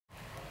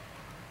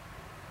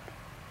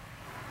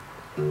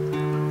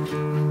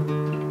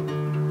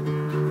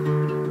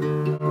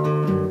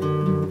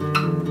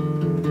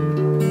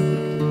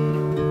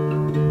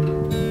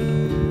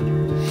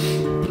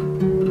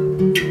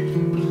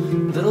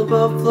Little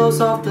boat flows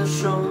off the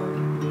shore,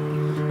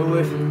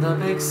 away from the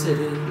big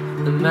city.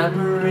 The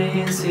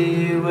memories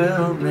he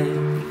will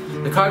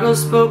make. The cargo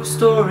spoke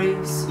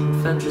stories,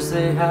 adventures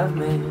they have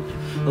made.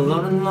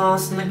 Alone and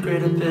lost in the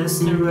great abyss,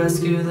 to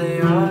rescue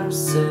they are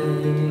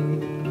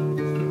saved.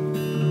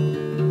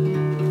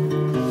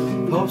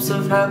 Hopes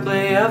of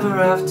happily ever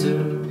after,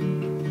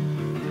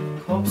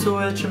 hopes of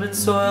which have been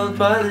soiled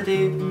by the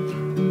deep.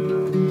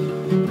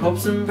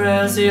 Hopes and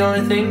prayers, the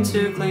only thing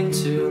to cling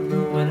to in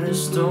the winter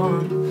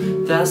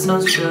storm. That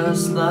sounds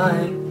just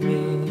like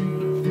me.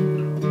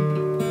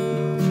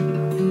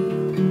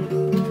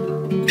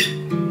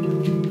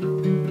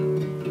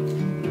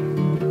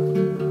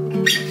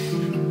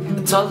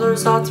 The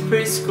toddler's off to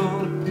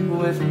preschool,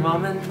 away from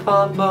mom and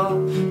papa.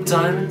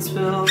 Diamonds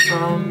spill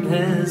from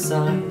his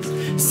eyes.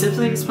 His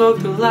siblings spoke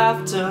through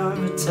laughter,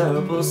 a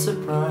terrible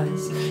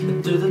surprise.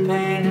 And through the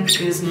pain and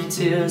fears and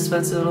tears,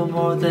 finds little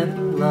more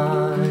than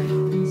lies.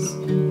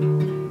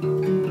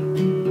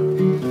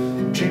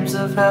 Dreams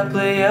of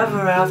happily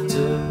ever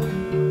after,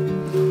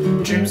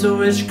 dreams of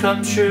which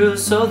come true,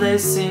 so they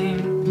seem.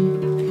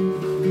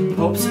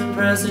 Hopes and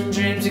prayers and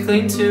dreams you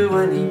cling to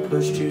when he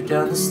pushed you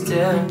down the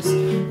stairs.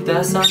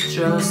 That's not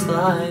just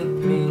like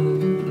me.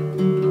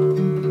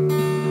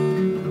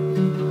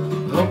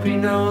 Hope you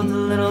know the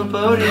little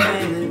boat he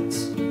made it.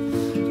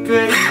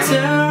 Great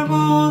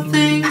terrible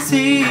things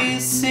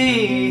he's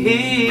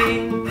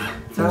seen.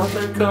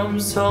 Father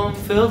comes home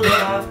filled with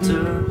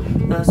laughter.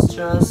 That's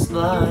just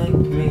like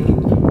me.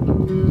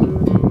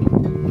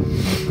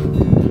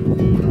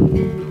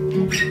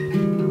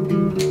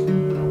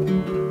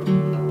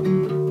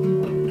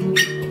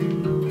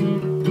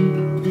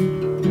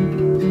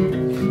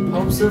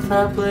 Hopes of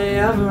happily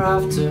ever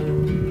after,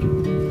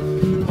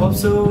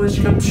 hopes of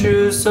which come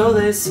true, so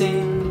they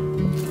seem.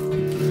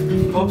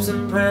 Hopes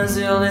and prayers,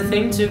 the only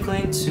thing to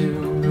cling to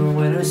in the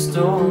winter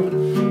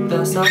storm.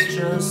 That's not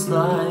just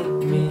like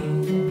me.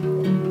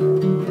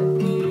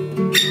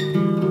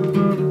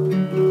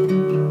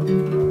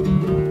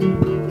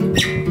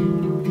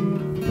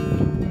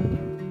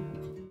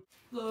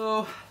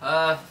 Hello,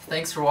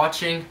 thanks for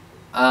watching.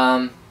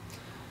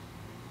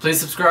 Please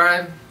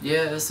subscribe.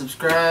 Yeah,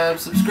 subscribe.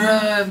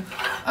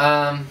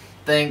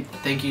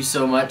 Thank you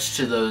so much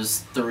to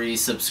those 3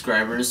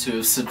 subscribers who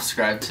have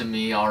subscribed to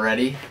me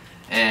already,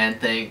 and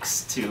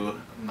thanks to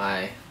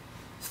my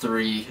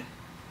 3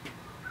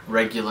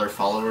 regular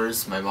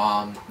followers, my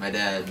mom, my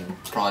dad,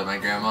 and probably my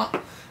grandma.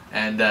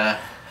 And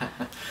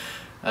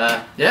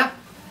yeah,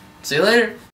 see you later.